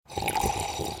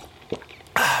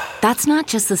That's not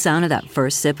just the sound of that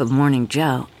first sip of Morning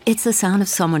Joe. It's the sound of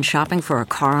someone shopping for a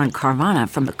car on Carvana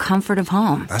from the comfort of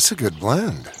home. That's a good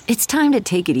blend. It's time to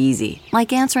take it easy,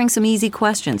 like answering some easy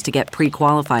questions to get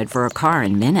pre-qualified for a car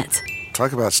in minutes.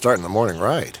 Talk about starting the morning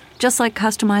right. Just like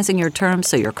customizing your terms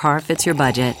so your car fits your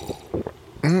budget.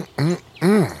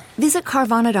 Visit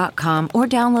Carvana.com or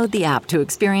download the app to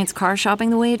experience car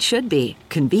shopping the way it should be.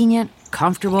 Convenient,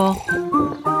 comfortable.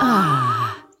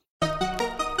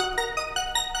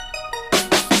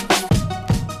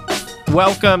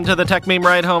 Welcome to the Tech Meme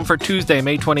Ride Home for Tuesday,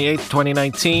 May 28th,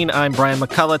 2019. I'm Brian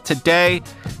McCullough. Today,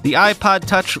 the iPod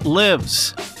Touch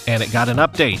lives, and it got an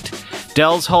update.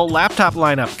 Dell's whole laptop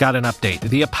lineup got an update.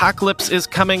 The apocalypse is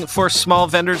coming for small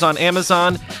vendors on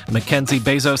Amazon. Mackenzie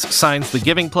Bezos signs the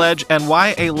Giving Pledge, and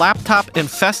why a laptop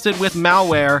infested with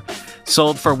malware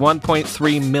sold for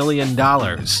 $1.3 million.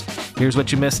 Here's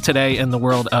what you missed today in the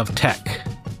world of tech.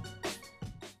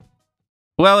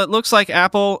 Well, it looks like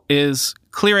Apple is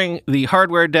clearing the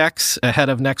hardware decks ahead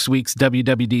of next week's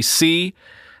WWDC.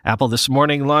 Apple this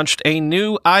morning launched a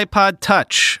new iPod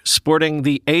Touch sporting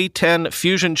the A10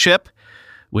 Fusion chip,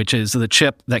 which is the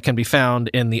chip that can be found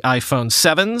in the iPhone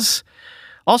 7s.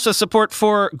 Also support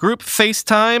for group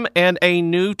FaceTime and a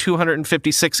new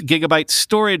 256GB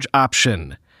storage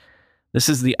option. This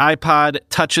is the iPod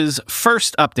Touch's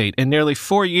first update in nearly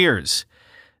 4 years.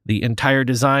 The entire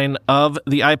design of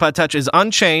the iPod Touch is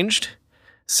unchanged.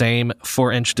 Same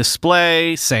 4-inch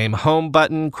display, same home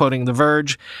button, quoting The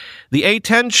Verge. The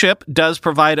A10 chip does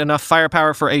provide enough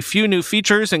firepower for a few new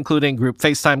features, including group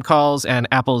FaceTime calls and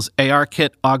Apple's ARKit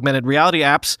augmented reality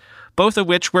apps, both of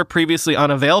which were previously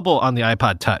unavailable on the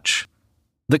iPod Touch.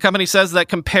 The company says that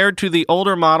compared to the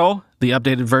older model, the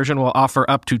updated version will offer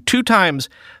up to 2 times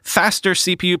faster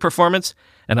CPU performance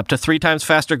and up to 3 times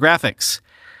faster graphics.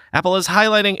 Apple is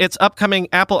highlighting its upcoming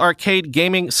Apple Arcade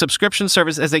gaming subscription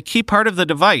service as a key part of the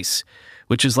device,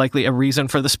 which is likely a reason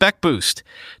for the spec boost,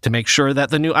 to make sure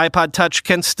that the new iPod Touch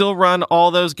can still run all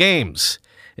those games.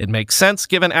 It makes sense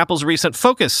given Apple's recent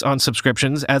focus on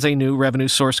subscriptions as a new revenue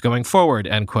source going forward,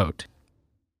 end quote.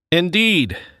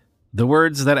 Indeed, the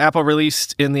words that Apple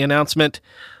released in the announcement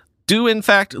do in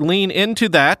fact lean into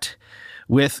that,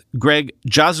 with Greg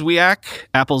Joswiak,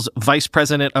 Apple's vice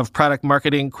president of product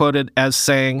marketing, quoted as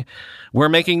saying, "We're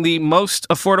making the most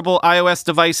affordable iOS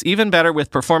device even better with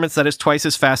performance that is twice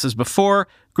as fast as before,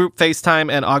 group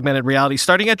FaceTime and augmented reality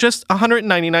starting at just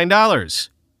 $199.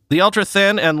 The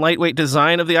ultra-thin and lightweight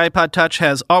design of the iPod Touch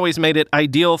has always made it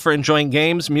ideal for enjoying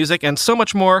games, music, and so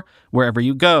much more wherever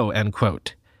you go," end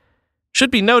quote.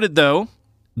 Should be noted, though,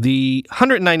 the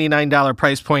 $199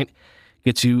 price point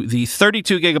gets you the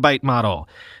 32GB model.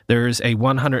 There's a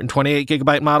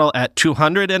 128GB model at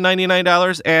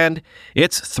 $299, and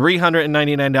it's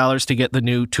 $399 to get the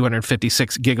new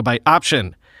 256GB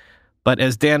option. But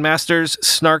as Dan Masters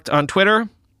snarked on Twitter,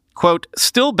 quote,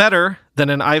 "Still better than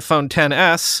an iPhone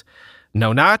XS,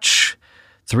 no notch,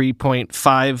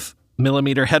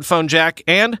 3.5mm headphone jack,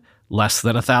 and less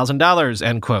than $1,000,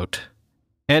 end quote.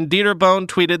 And Dieter Bohn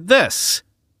tweeted this,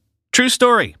 "True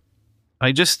story.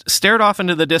 I just stared off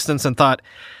into the distance and thought,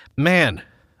 man,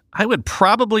 I would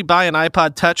probably buy an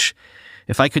iPod Touch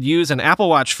if I could use an Apple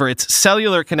Watch for its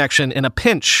cellular connection in a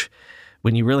pinch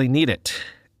when you really need it.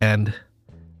 And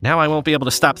now I won't be able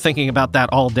to stop thinking about that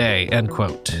all day," end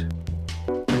quote.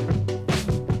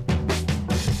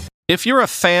 If you're a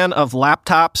fan of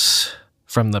laptops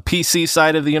from the PC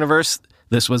side of the universe,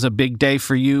 this was a big day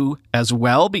for you as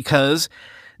well, because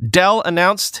Dell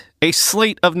announced a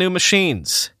slate of new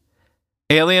machines.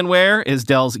 Alienware is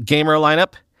Dell's gamer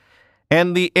lineup,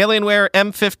 and the Alienware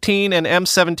M15 and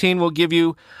M17 will give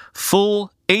you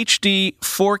full HD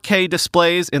 4K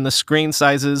displays in the screen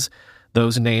sizes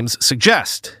those names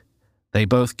suggest. They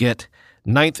both get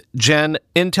 9th gen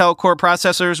Intel Core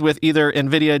processors with either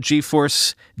NVIDIA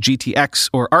GeForce GTX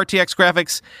or RTX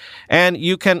graphics, and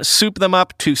you can soup them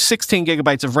up to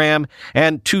 16GB of RAM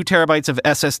and 2TB of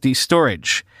SSD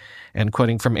storage. And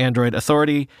quoting from Android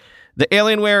Authority, the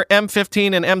Alienware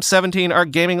M15 and M17 are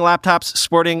gaming laptops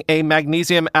sporting a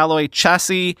magnesium alloy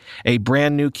chassis, a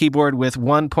brand new keyboard with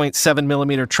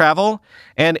 1.7mm travel,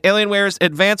 and Alienware's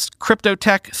advanced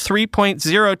Cryptotech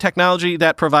 3.0 technology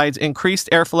that provides increased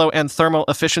airflow and thermal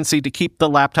efficiency to keep the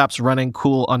laptops running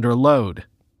cool under load.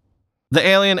 The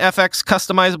Alien FX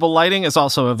customizable lighting is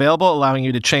also available, allowing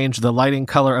you to change the lighting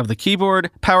color of the keyboard,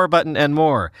 power button, and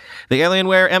more. The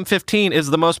Alienware M15 is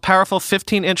the most powerful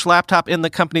 15-inch laptop in the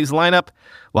company's lineup,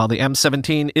 while the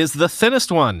M17 is the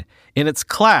thinnest one in its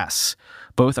class.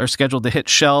 Both are scheduled to hit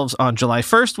shelves on July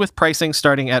 1st, with pricing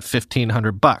starting at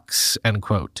 $1,500, end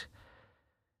quote.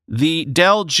 The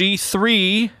Dell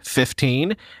G3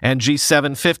 15 and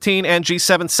G7 15 and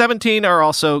G7 17 are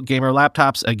also gamer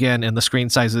laptops, again in the screen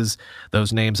sizes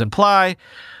those names imply,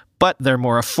 but they're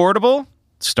more affordable,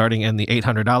 starting in the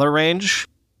 $800 range.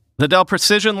 The Dell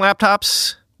Precision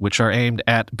laptops, which are aimed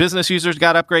at business users,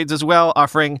 got upgrades as well,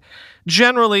 offering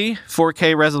generally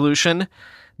 4K resolution,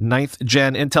 9th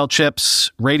gen Intel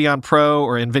chips, Radeon Pro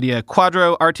or NVIDIA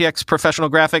Quadro RTX professional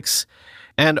graphics,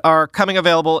 and are coming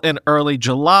available in early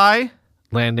July,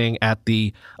 landing at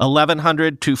the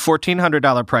 $1,100 to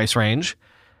 $1,400 price range.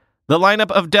 The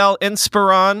lineup of Dell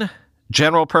Inspiron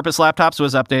general-purpose laptops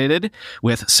was updated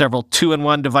with several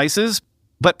 2-in-1 devices,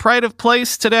 but pride of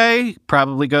place today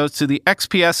probably goes to the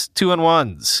XPS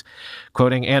 2-in-1s.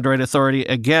 Quoting Android Authority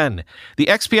again, the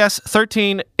XPS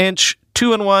 13-inch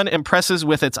 2-in-1 impresses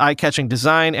with its eye-catching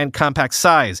design and compact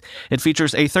size. It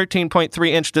features a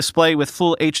 13.3-inch display with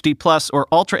full HD Plus or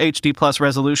Ultra HD Plus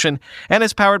resolution and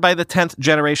is powered by the 10th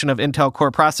generation of Intel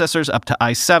Core processors up to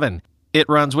i7. It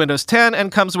runs Windows 10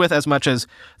 and comes with as much as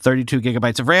 32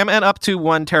 gigabytes of RAM and up to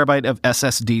 1 terabyte of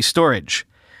SSD storage.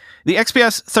 The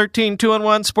XPS 13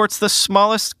 2-in-1 sports the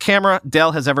smallest camera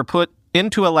Dell has ever put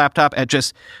into a laptop at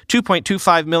just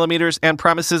 2.25 millimeters and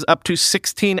promises up to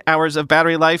 16 hours of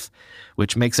battery life,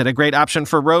 which makes it a great option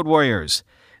for road warriors.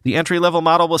 The entry-level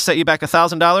model will set you back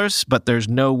 $1,000, but there's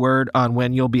no word on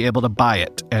when you'll be able to buy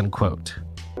it, end quote.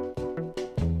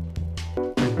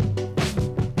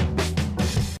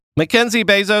 Mackenzie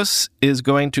Bezos is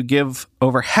going to give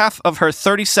over half of her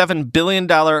 $37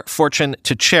 billion fortune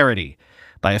to charity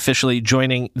by officially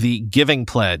joining the Giving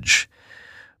Pledge.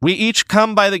 We each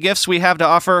come by the gifts we have to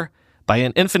offer, by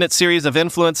an infinite series of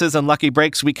influences and lucky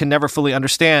breaks we can never fully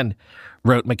understand,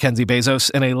 wrote Mackenzie Bezos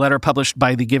in a letter published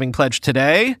by the Giving Pledge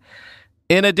today.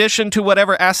 In addition to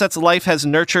whatever assets life has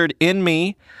nurtured in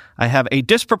me, I have a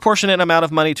disproportionate amount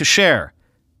of money to share.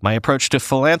 My approach to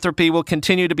philanthropy will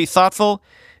continue to be thoughtful.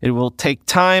 It will take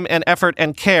time and effort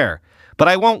and care, but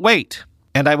I won't wait,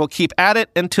 and I will keep at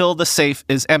it until the safe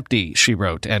is empty, she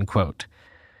wrote, end quote.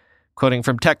 Quoting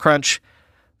from TechCrunch,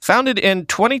 founded in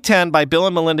 2010 by Bill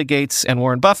and Melinda Gates and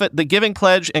Warren Buffett, the Giving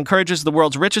Pledge encourages the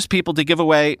world's richest people to give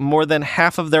away more than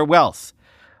half of their wealth.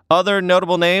 Other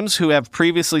notable names who have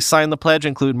previously signed the pledge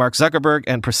include Mark Zuckerberg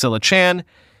and Priscilla Chan,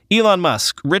 Elon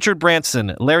Musk, Richard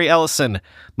Branson, Larry Ellison,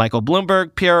 Michael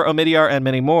Bloomberg, Pierre Omidyar, and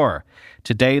many more.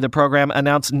 Today, the program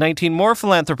announced 19 more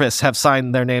philanthropists have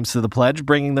signed their names to the pledge,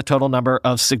 bringing the total number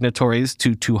of signatories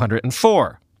to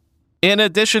 204. In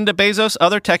addition to Bezos,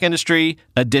 other tech industry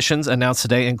additions announced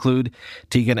today include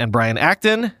Tegan and Brian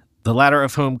Acton, the latter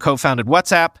of whom co-founded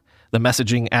WhatsApp, the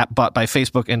messaging app bought by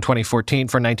Facebook in 2014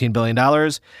 for $19 billion,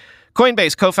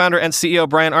 Coinbase co-founder and CEO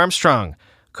Brian Armstrong,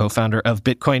 co-founder of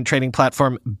Bitcoin trading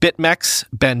platform BitMEX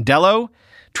Ben Dello,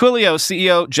 Twilio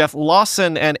CEO Jeff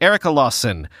Lawson and Erica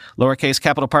Lawson, lowercase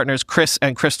capital partners Chris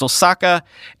and Crystal Saka,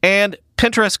 and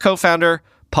Pinterest co-founder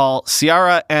Paul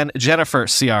Sciarra and Jennifer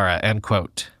Sciarra, end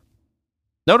quote.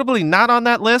 Notably not on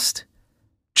that list,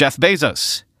 Jeff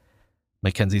Bezos,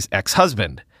 Mackenzie's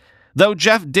ex-husband. Though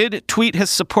Jeff did tweet his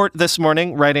support this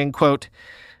morning, writing, quote,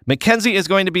 Mackenzie is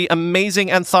going to be amazing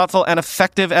and thoughtful and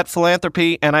effective at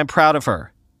philanthropy, and I'm proud of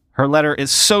her. Her letter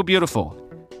is so beautiful.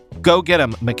 Go get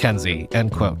him, Mackenzie,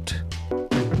 end quote.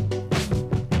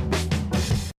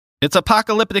 It's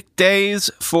apocalyptic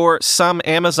days for some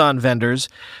Amazon vendors.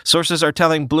 Sources are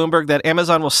telling Bloomberg that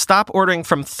Amazon will stop ordering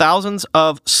from thousands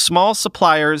of small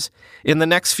suppliers in the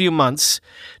next few months,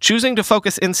 choosing to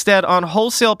focus instead on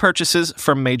wholesale purchases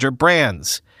from major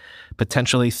brands.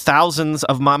 Potentially thousands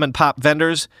of mom-and-pop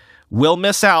vendors will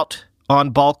miss out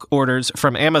on bulk orders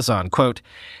from Amazon. Quote,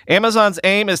 Amazon's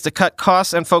aim is to cut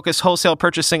costs and focus wholesale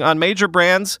purchasing on major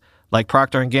brands like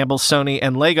Procter & Gamble, Sony,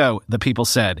 and Lego, the people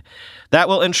said. That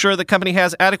will ensure the company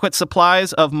has adequate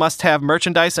supplies of must-have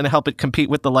merchandise and help it compete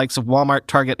with the likes of Walmart,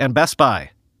 Target, and Best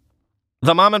Buy.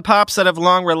 The mom and pops that have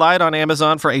long relied on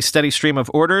Amazon for a steady stream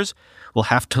of orders will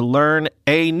have to learn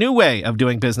a new way of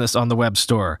doing business on the web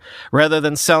store. Rather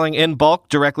than selling in bulk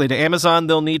directly to Amazon,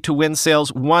 they'll need to win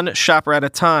sales one shopper at a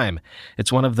time.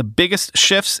 It's one of the biggest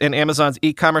shifts in Amazon's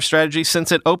e-commerce strategy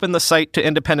since it opened the site to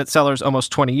independent sellers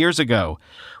almost 20 years ago.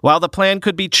 While the plan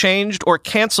could be changed or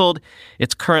canceled,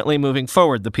 it's currently moving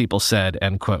forward, the people said,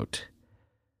 end quote.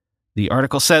 The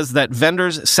article says that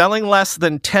vendors selling less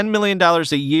than $10 million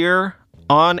a year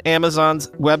on Amazon's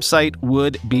website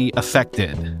would be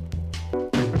affected.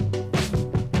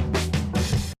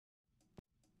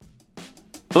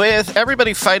 With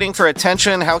everybody fighting for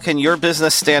attention, how can your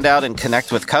business stand out and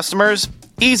connect with customers?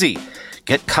 Easy.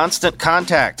 Get Constant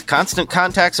Contact. Constant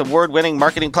Contact's award-winning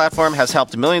marketing platform has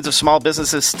helped millions of small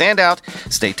businesses stand out,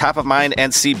 stay top of mind,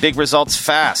 and see big results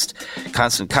fast.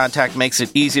 Constant Contact makes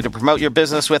it easy to promote your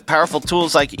business with powerful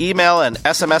tools like email and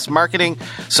SMS marketing,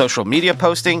 social media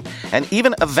posting, and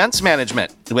even events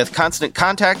management. With Constant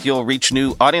Contact, you'll reach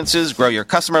new audiences, grow your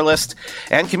customer list,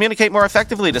 and communicate more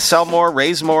effectively to sell more,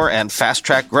 raise more, and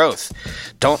fast-track growth.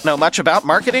 Don't know much about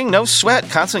marketing? No sweat.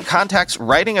 Constant Contact's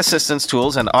writing assistance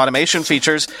tools and automation features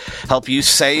help you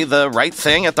say the right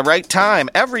thing at the right time,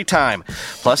 every time.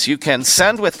 Plus, you can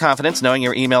send with confidence knowing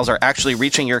your emails are actually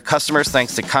reaching your customers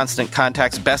thanks to Constant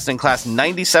Contact's best-in-class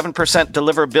 97%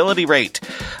 deliverability rate.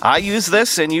 I use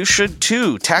this, and you should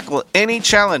too. Tackle any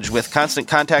challenge with Constant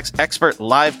Contact's expert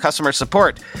live customer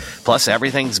support. Plus,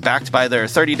 everything's backed by their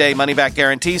 30-day money-back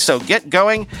guarantee, so get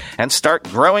going and start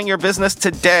growing your business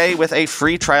today with a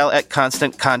free trial at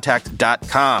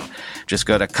ConstantContact.com. Just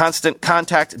go to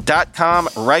ConstantContact.com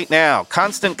right now.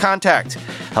 Constant Contact,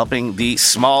 helping the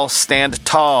small stand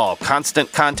tall.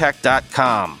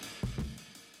 ConstantContact.com.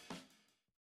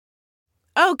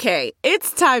 Okay,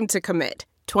 it's time to commit.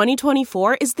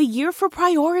 2024 is the year for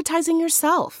prioritizing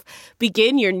yourself.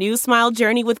 Begin your new smile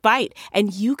journey with Byte,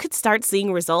 and you could start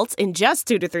seeing results in just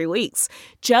 2 to 3 weeks.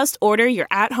 Just order your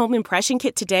at-home impression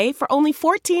kit today for only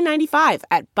 $14.95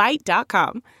 at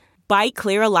Byte.com. Byte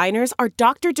Clear aligners are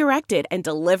doctor-directed and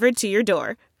delivered to your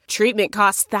door. Treatment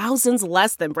costs thousands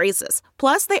less than braces.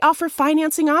 Plus, they offer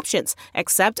financing options,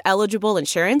 accept eligible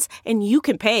insurance, and you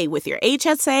can pay with your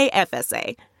HSA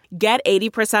FSA. Get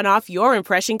 80% off your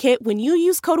impression kit when you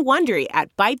use code WONDERY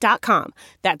at Byte.com.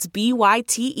 That's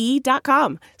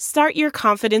BYTE.com. Start your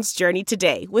confidence journey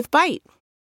today with Byte.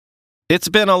 It's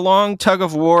been a long tug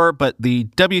of war, but the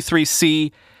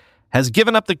W3C has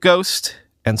given up the ghost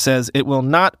and says it will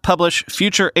not publish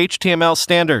future HTML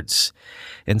standards,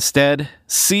 instead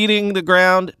ceding the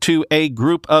ground to a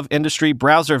group of industry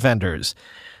browser vendors.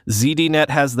 ZDNet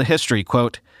has the history,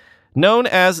 quote, known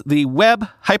as the Web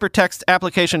Hypertext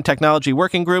Application Technology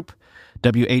Working Group,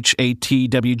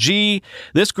 WHATWG.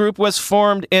 This group was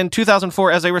formed in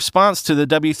 2004 as a response to the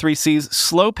W3C's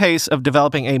slow pace of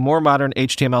developing a more modern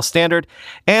HTML standard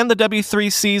and the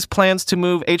W3C's plans to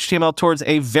move HTML towards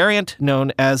a variant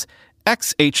known as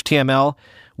XHTML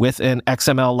with an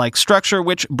XML-like structure,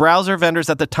 which browser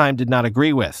vendors at the time did not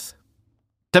agree with.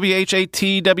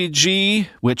 WHATWG,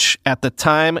 which at the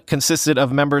time consisted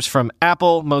of members from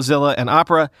Apple, Mozilla, and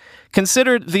Opera,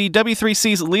 considered the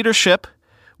W3C's leadership,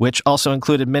 which also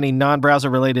included many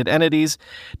non-browser-related entities,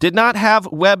 did not have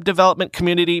web development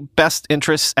community best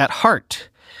interests at heart.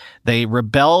 They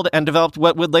rebelled and developed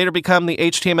what would later become the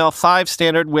HTML5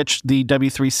 standard, which the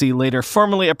W3C later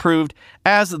formally approved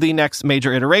as the next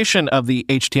major iteration of the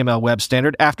HTML web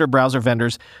standard after browser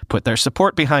vendors put their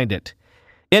support behind it.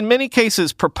 In many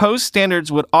cases, proposed standards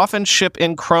would often ship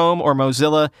in Chrome or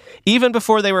Mozilla even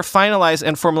before they were finalized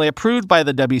and formally approved by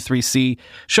the W3C,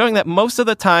 showing that most of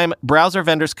the time, browser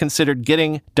vendors considered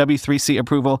getting W3C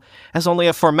approval as only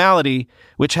a formality,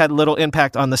 which had little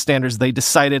impact on the standards they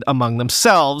decided among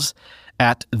themselves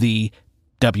at the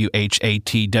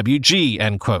WHATWG,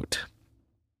 end quote.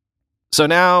 So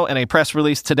now, in a press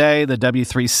release today, the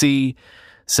W3C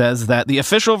says that the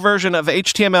official version of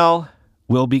HTML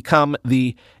will become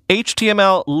the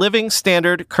HTML Living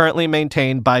Standard currently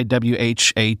maintained by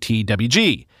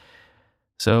WHATWG.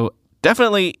 So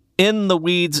definitely in the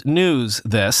weeds news,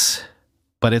 this,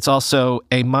 but it's also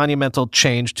a monumental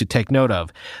change to take note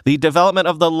of. The development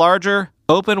of the larger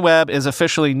open web is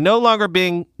officially no longer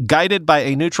being guided by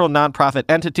a neutral nonprofit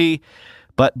entity,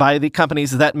 but by the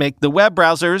companies that make the web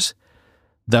browsers,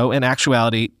 though in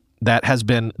actuality, that has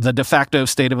been the de facto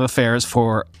state of affairs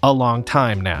for a long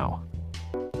time now.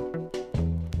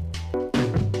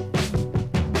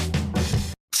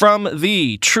 From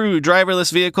the True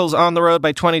Driverless Vehicles on the Road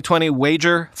by 2020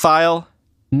 wager file,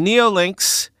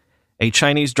 Neolinks, a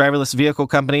Chinese driverless vehicle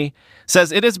company,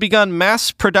 says it has begun mass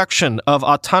production of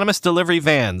autonomous delivery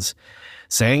vans,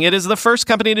 saying it is the first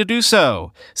company to do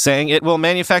so, saying it will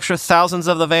manufacture thousands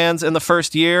of the vans in the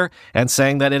first year, and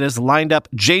saying that it has lined up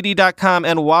JD.com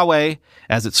and Huawei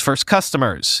as its first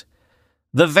customers.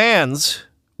 The vans,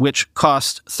 which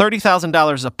cost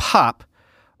 $30,000 a pop,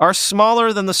 are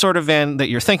smaller than the sort of van that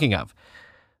you're thinking of.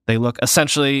 They look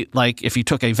essentially like if you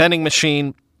took a vending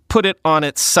machine, put it on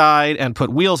its side, and put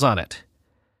wheels on it.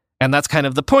 And that's kind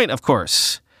of the point, of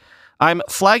course. I'm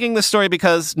flagging this story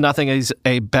because nothing is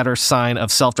a better sign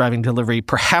of self-driving delivery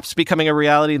perhaps becoming a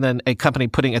reality than a company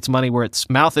putting its money where its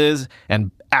mouth is and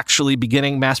actually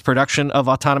beginning mass production of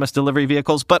autonomous delivery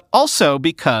vehicles, but also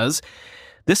because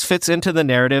this fits into the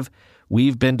narrative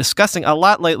we've been discussing a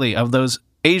lot lately of those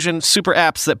Asian super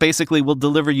apps that basically will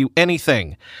deliver you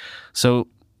anything. So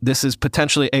this is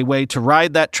potentially a way to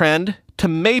ride that trend to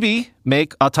maybe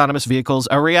make autonomous vehicles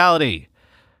a reality.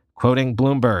 Quoting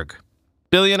Bloomberg,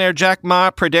 billionaire Jack Ma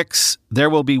predicts there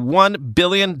will be 1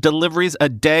 billion deliveries a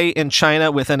day in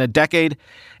China within a decade,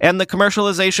 and the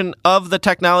commercialization of the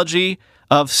technology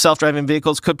of self-driving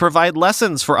vehicles could provide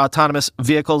lessons for autonomous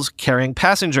vehicles carrying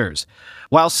passengers.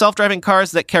 While self-driving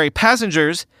cars that carry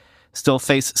passengers still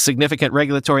face significant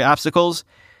regulatory obstacles,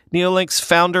 Neolink's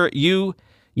founder Yu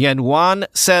Yanwan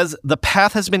says the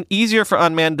path has been easier for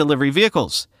unmanned delivery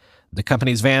vehicles. The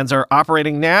company's vans are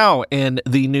operating now in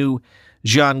the new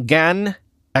Jiangnan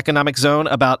economic zone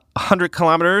about 100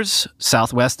 kilometers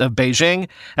southwest of Beijing,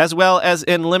 as well as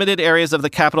in limited areas of the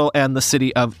capital and the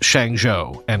city of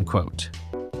Shangzhou, end quote.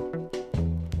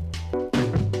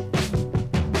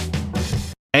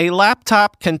 A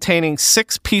laptop containing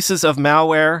 6 pieces of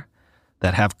malware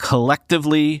that have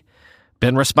collectively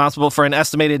been responsible for an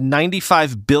estimated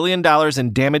 $95 billion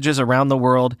in damages around the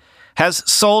world has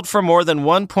sold for more than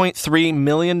 $1.3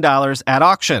 million at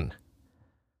auction.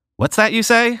 What's that, you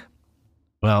say?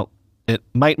 Well, it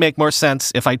might make more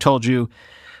sense if I told you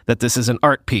that this is an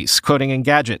art piece. Quoting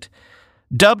Engadget,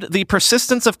 dubbed the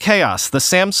persistence of chaos, the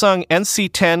Samsung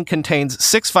NC10 contains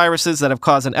 6 viruses that have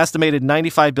caused an estimated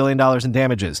 $95 billion in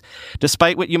damages.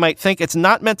 Despite what you might think, it's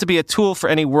not meant to be a tool for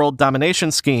any world domination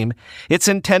scheme. It's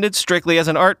intended strictly as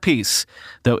an art piece,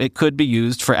 though it could be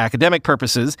used for academic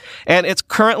purposes, and it's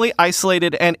currently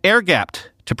isolated and air-gapped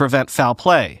to prevent foul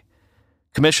play.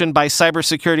 Commissioned by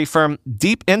cybersecurity firm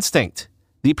Deep Instinct,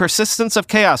 the persistence of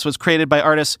chaos was created by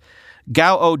artist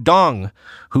Gao Dong,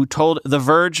 who told The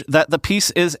Verge that the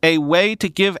piece is a way to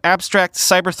give abstract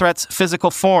cyber threats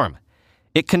physical form.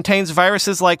 It contains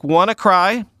viruses like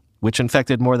WannaCry, which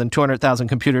infected more than 200,000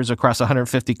 computers across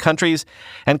 150 countries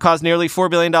and caused nearly $4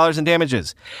 billion in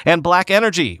damages, and Black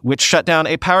Energy, which shut down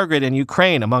a power grid in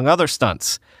Ukraine, among other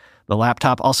stunts. The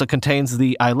laptop also contains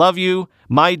the I Love You,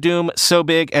 My Doom, So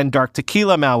Big, and Dark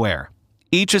Tequila malware.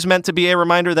 Each is meant to be a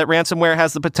reminder that ransomware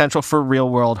has the potential for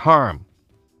real-world harm.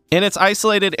 In its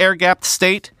isolated, air-gapped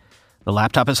state, the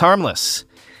laptop is harmless.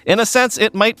 In a sense,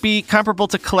 it might be comparable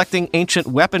to collecting ancient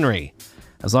weaponry.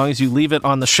 As long as you leave it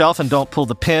on the shelf and don't pull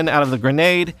the pin out of the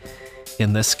grenade,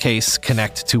 in this case,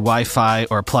 connect to Wi-Fi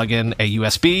or plug in a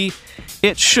USB,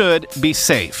 it should be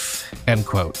safe, end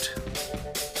quote.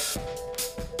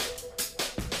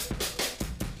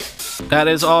 That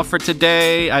is all for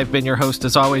today. I've been your host,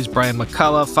 as always, Brian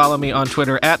McCullough. Follow me on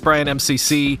Twitter at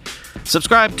BrianMCC.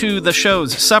 Subscribe to the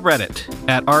show's subreddit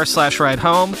at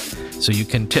r/ridehome so you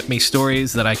can tip me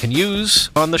stories that I can use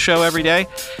on the show every day.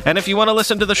 And if you want to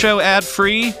listen to the show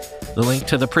ad-free, the link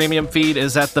to the premium feed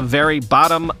is at the very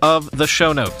bottom of the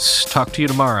show notes. Talk to you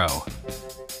tomorrow.